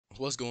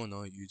What's going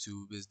on,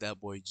 YouTube? It's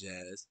that boy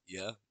Jazz.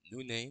 Yeah,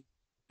 new name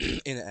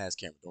and an ass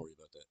camera. Don't worry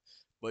about that.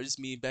 But it's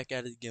me back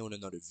at it again with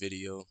another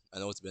video. I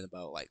know it's been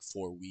about like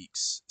 4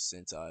 weeks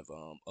since I've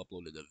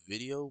uploaded a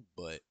video,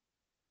 but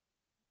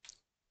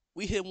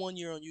we hit 1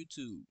 year on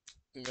YouTube.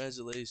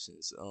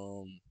 Congratulations.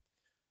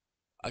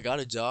 I got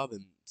a job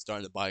and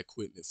starting to buy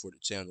equipment for the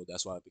channel.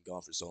 That's why I've been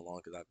gone for so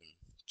long because I've been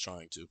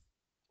trying to,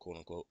 quote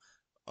unquote.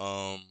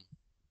 Um,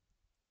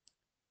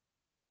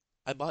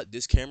 I bought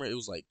this camera. It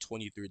was like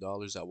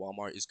 $23 at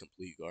Walmart. It's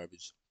complete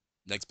garbage.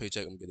 Next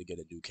paycheck, I'm gonna get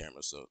a new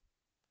camera. So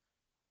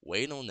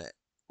wait on that.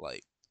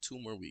 Like 2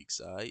 more weeks.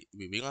 Alright,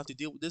 we don't have to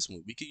deal with this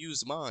one. We could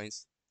use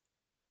mines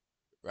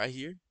right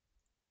here,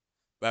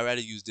 but I'd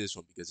rather use this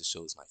one because it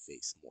shows my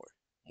face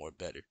more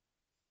better.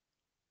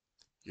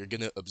 You're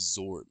gonna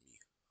absorb me.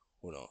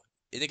 Hold on.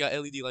 And it got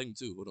LED lighting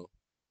too. Hold on.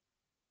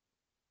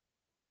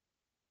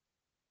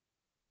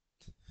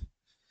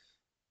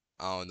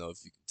 I don't know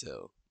if you can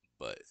tell,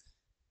 but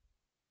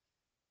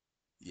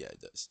yeah,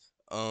 it does.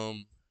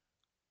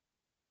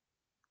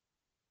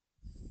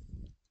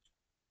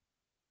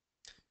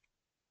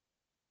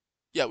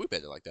 Yeah, we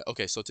better like that.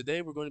 Okay, so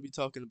today we're going to be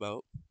talking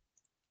about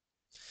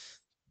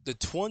the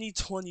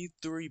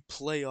 2023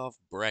 playoff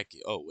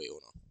bracket. Oh wait,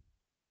 hold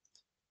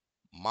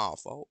on. My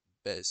fault.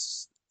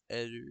 Best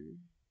editor.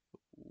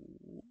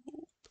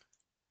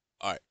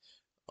 All right.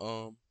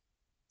 Um.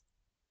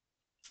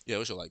 Yeah,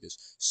 we should like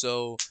this.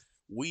 So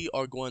we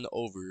are going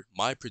over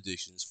my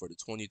predictions for the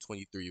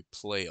 2023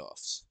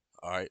 playoffs.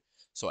 All right.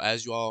 So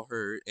as you all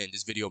heard, and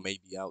this video may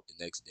be out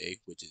the next day,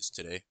 which is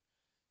today.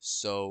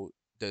 So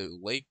the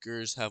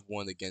Lakers have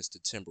won against the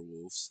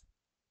Timberwolves.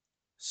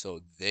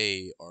 So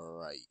they are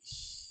right.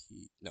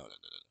 No, no, no,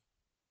 no.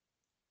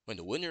 When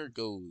the winner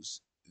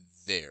goes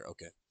there,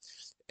 okay.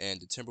 And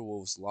the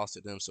Timberwolves lost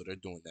to them, so they're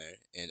doing that.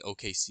 And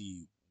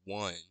OKC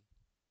won,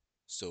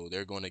 so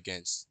they're going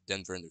against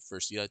Denver in the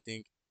first seed, I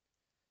think.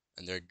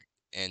 And they're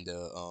and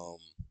the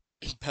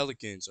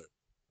Pelicans are.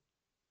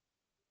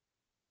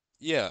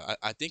 Yeah,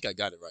 I think I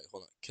got it right.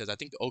 Hold on, because I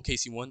think the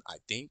OKC won. I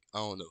think I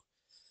don't know.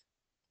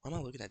 Why am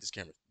I looking at this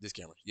camera? This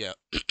camera. Yeah,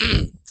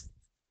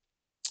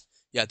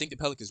 yeah. I think the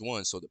Pelicans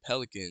won. So the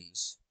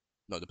Pelicans,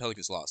 no, the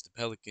Pelicans lost. The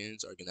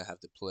Pelicans are gonna have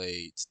to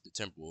play the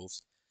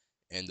Timberwolves,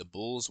 and the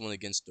Bulls won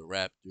against the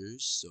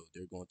Raptors, so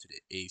they're going to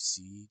the eighth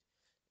seed.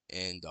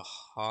 And the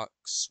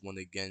Hawks won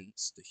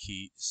against the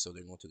Heat, so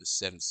they're going to the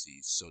seventh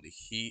seed. So the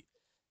Heat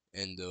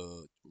and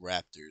the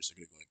Raptors are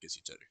gonna go against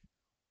each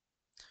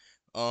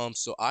other.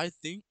 So I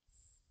think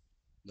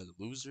no, the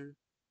loser,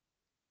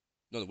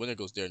 no, the winner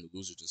goes there, and the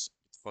loser just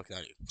get the fuck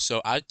out of here.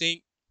 So I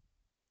think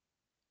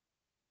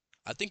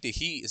the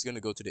Heat is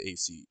gonna go to the eighth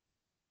seed.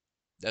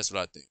 That's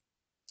what I think,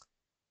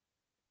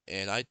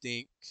 and I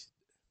think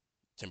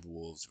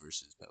Timberwolves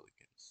versus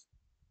Pelicans.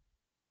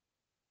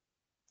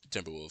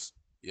 Timberwolves,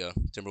 yeah,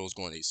 Timberwolves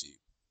going eighth seed.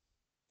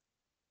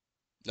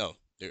 No,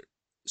 they're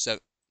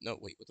seven. No,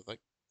 wait, what the fuck?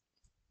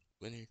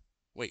 Winner.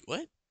 Wait,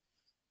 what?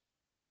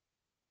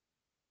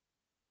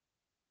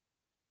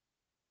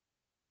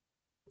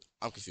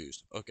 I'm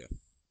confused. Okay.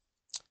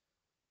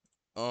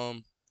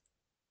 Um,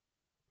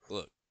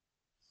 look.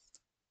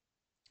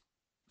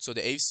 So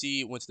the eighth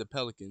seed went to the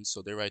Pelicans,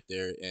 so they're right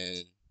there,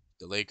 and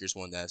the Lakers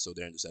won that, so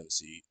they're in the seventh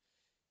seed.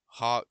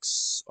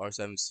 Hawks are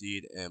seventh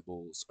seed, and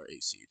Bulls are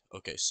eighth seed.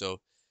 Okay, so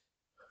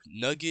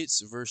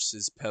Nuggets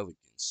versus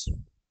Pelicans.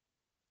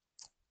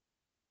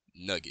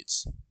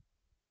 Nuggets.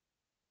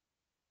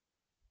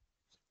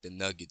 The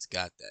Nuggets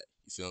got that.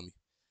 You feel me?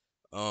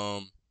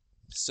 Um,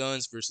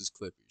 Suns versus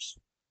Clippers.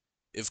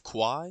 If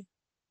Kawhi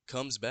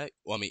comes back,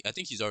 well, I mean, I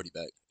think he's already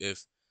back.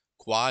 If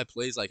Kawhi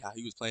plays like how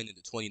he was playing in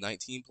the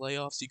 2019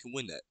 playoffs, he can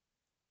win that.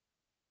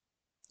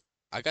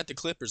 I got the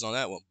Clippers on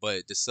that one,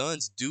 but the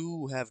Suns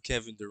do have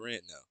Kevin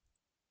Durant now.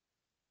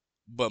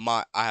 But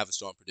I have a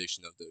strong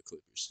prediction of the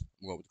Clippers.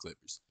 I'm going with the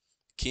Clippers.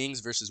 Kings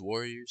versus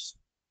Warriors.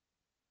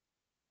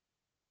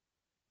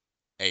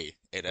 Hey,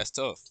 that's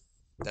tough.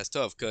 That's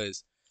tough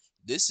because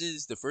this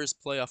is the first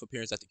playoff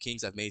appearance that the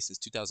Kings have made since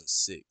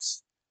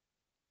 2006.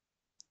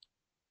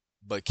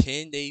 But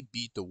can they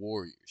beat the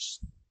Warriors?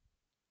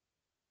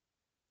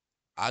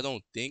 I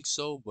don't think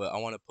so, but I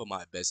want to put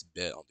my best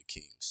bet on the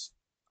Kings.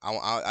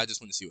 I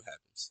just want to see what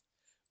happens.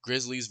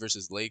 Grizzlies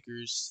versus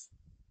Lakers.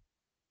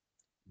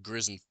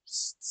 Grizz in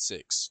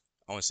six.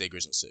 I want to say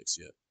Grizz in six,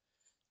 yeah.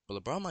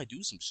 But LeBron might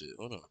do some shit.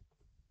 Hold on.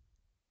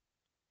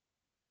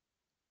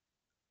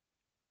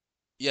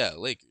 Yeah,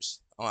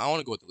 Lakers. I want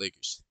to go with the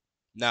Lakers.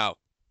 Now,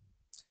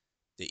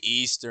 the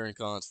Eastern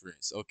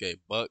Conference. Okay,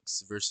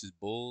 Bucks versus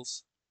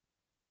Bulls.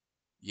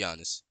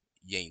 Giannis.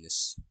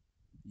 Yanis.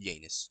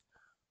 Yanis.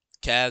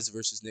 Cavs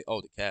versus Nick.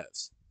 Oh, the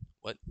Cavs.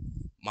 What?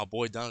 My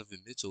boy Donovan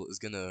Mitchell is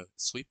going to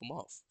sweep them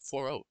off.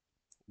 4-0.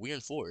 We're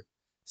in four.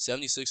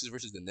 76ers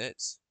versus the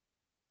Nets.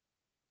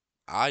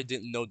 I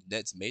didn't know the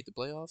Nets made the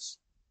playoffs.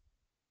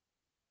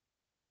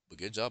 But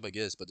good job, I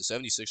guess. But the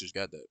 76ers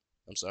got that.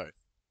 I'm sorry.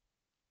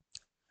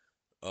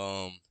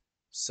 Um,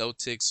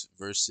 Celtics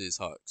versus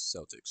Hawks.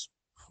 Celtics.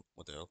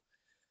 What the hell?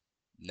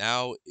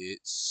 Now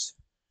it's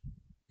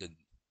the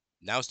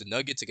Now it's the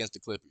Nuggets against the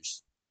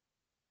Clippers.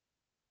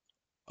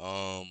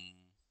 Um,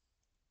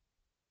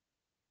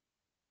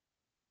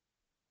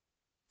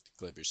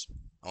 Clippers.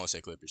 I want to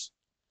say Clippers.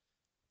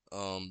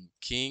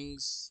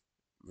 Kings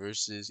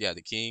versus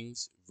the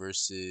Kings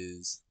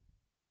versus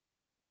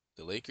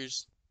the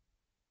Lakers.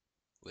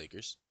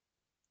 Lakers.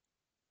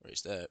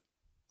 Erase that.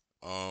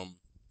 Um,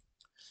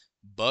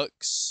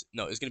 Bucks.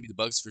 No, it's gonna be the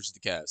Bucks versus the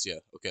Cavs. Yeah.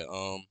 Okay.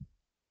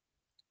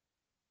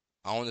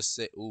 I want to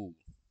say. Ooh,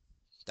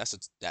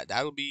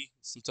 that'll be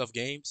some tough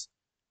games.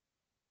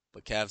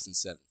 But Cavs in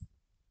seven.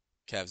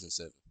 Cavs in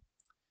seven.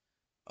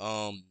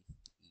 Um,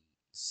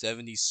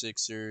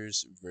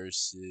 76ers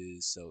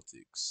versus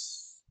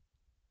Celtics.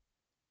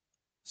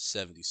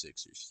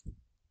 76ers.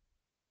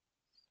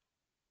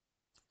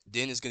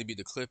 Then it's gonna be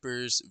the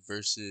Clippers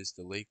versus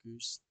the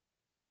Lakers.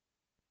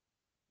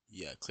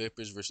 Yeah,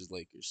 Clippers versus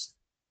Lakers.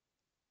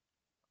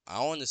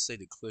 I want to say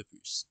the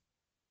Clippers.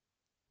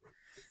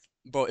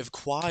 Bro, if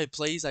Kawhi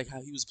plays like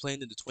how he was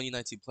playing in the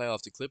 2019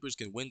 playoffs, the Clippers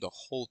can win the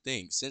whole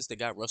thing since they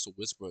got Russell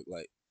Westbrook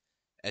like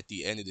at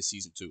the end of the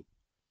season too.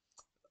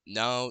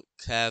 Now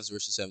Cavs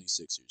versus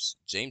 76ers.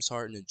 James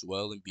Harden and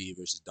Joel Embiid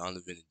versus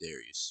Donovan and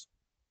Darius.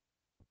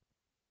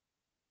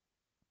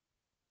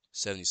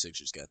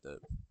 76ers got that.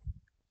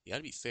 You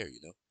gotta be fair, you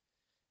know.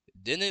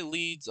 Then it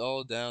leads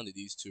all down to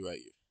these two right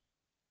here.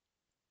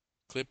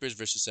 Clippers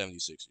versus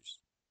 76ers.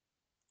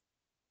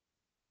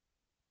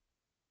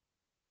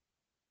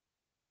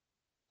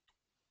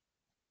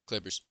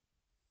 Clippers.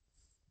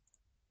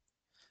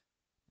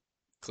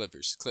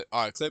 Clippers.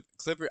 All right,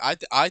 Clipper.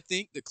 I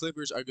think the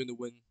Clippers are going to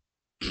win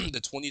the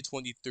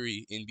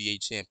 2023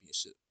 NBA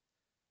championship.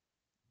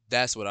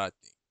 That's what I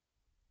think.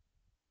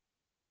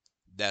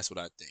 That's what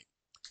I think.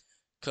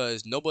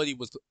 Cause nobody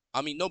was.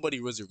 I mean,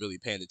 nobody was really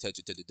paying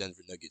attention to the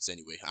Denver Nuggets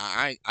anyway.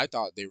 I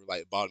thought they were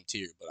like bottom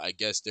tier, but I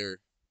guess they're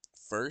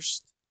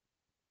first.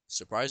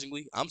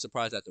 Surprisingly, I'm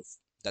surprised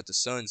that the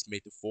Suns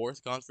made the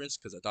fourth conference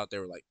because I thought they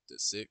were like the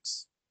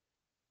sixth.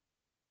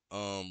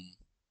 Um,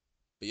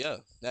 but yeah,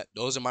 that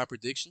those are my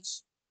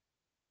predictions.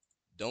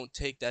 Don't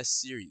take that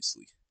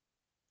seriously.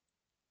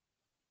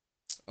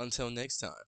 Until next time.